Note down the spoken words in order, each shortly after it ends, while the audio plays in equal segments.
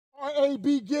a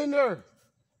beginner.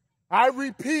 I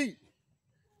repeat,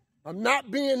 I'm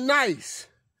not being nice.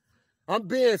 I'm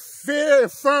being fair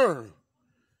and firm.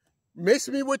 Miss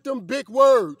me with them big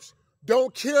words.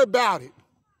 Don't care about it.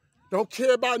 Don't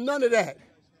care about none of that.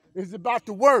 It's about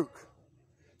the work.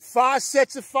 5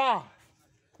 sets of 5.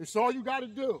 That's all you got to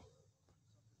do.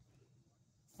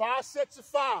 5 sets of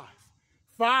 5.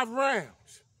 5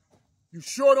 rounds. You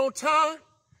short on time?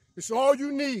 It's all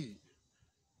you need.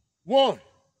 1,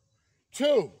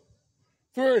 2,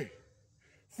 3,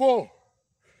 4,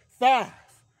 5.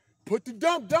 Put the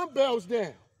dumbbells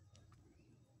down.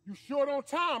 You short on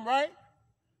time, right?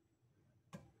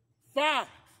 5.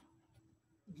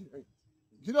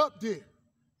 Get up there.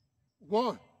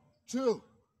 1, 2,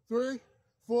 3,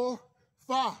 4,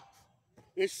 5.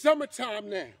 It's summertime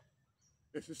now.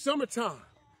 It's the summertime.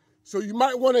 So you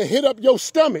might want to hit up your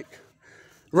stomach,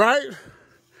 right?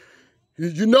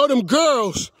 You know them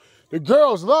girls, the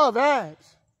girls love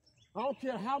abs. I don't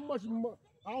care how much,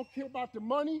 I don't care about the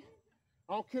money.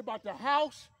 I don't care about the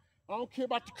house. I don't care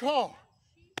about the car.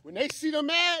 When they see them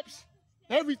abs,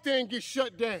 everything gets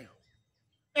shut down.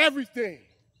 Everything.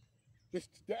 It's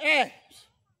the abs.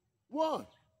 1,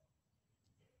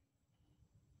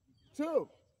 2,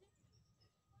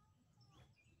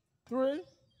 3,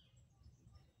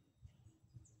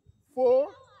 4,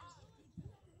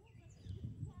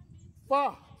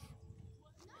 5.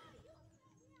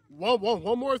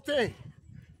 One more thing.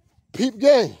 Peep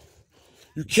game.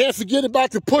 You can't forget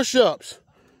about the push-ups.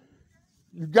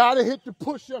 You gotta hit the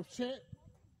push-ups, champ.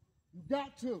 You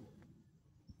got to.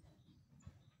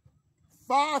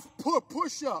 5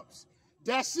 push-ups.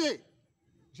 That's it.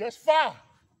 Just 5.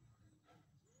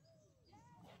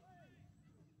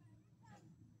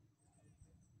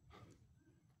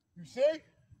 You see?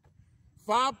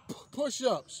 5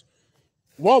 push-ups.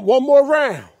 One more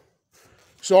round.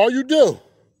 So all you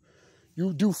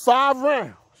do 5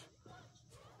 rounds.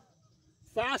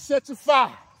 5 sets of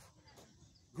 5.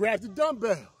 Grab the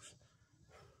dumbbells.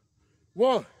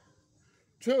 1,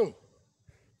 2,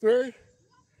 3,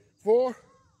 4,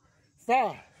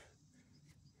 5.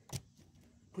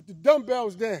 Put the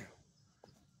dumbbells down.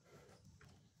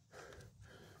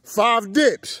 5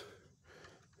 dips.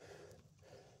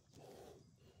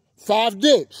 5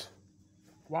 dips.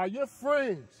 While your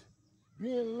friends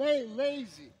being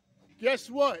lazy, guess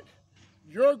what?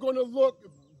 You're going to look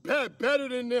better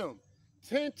than them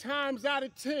 10 times out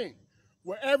of 10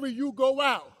 wherever you go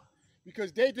out,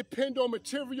 because they depend on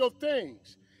material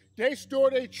things. They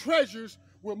store their treasures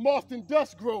where moth and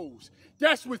dust grows.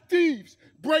 That's what thieves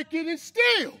break in and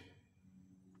steal.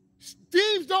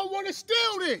 Thieves don't want to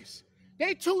steal this.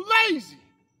 They too lazy.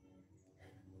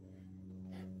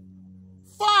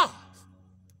 5.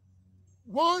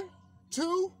 1,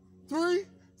 2, 3,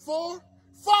 4,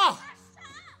 5.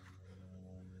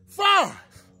 5.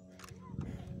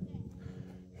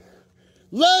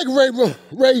 Leg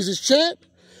raises, champ.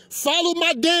 Follow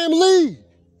my damn lead.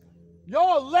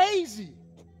 Y'all lazy.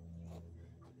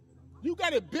 You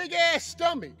got a big ass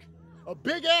stomach, a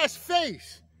big ass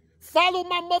face. Follow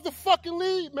my motherfucking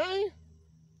lead, man.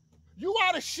 You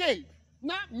out of shape,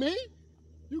 not me.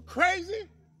 You crazy?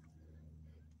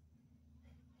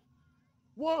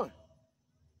 1,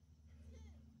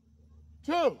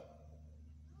 2,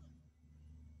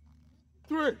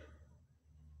 3.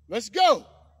 Let's go.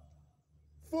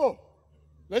 4.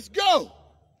 Let's go.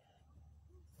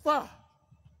 5.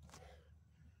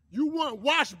 You want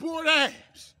washboard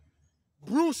abs.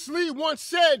 Bruce Lee once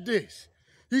said this.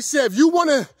 He said, if you want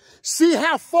to see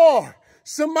how far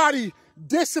somebody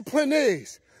discipline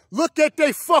is, look at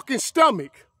their fucking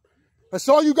stomach. That's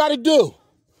all you got to do.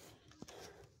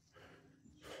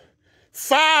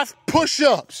 5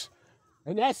 push-ups,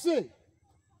 and that's it.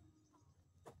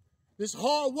 It's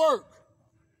hard work.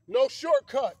 No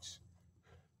shortcuts.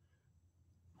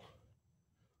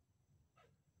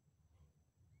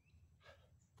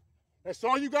 That's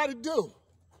all you got to do.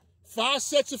 5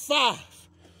 sets of 5.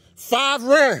 5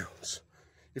 rounds.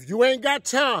 If you ain't got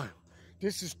time,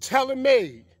 this is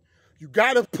tailor-made. You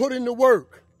got to put in the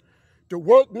work. The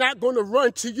work not going to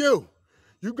run to you.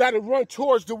 You got to run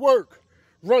towards the work.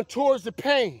 Run towards the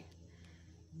pain.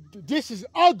 This is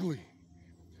ugly.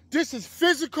 This is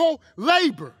physical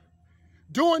labor.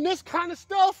 Doing this kind of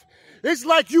stuff, it's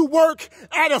like you work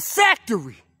at a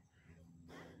factory.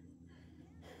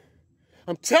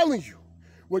 I'm telling you,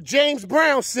 what James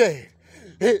Brown said,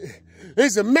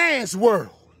 it's a man's world.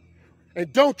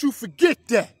 And don't you forget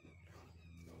that.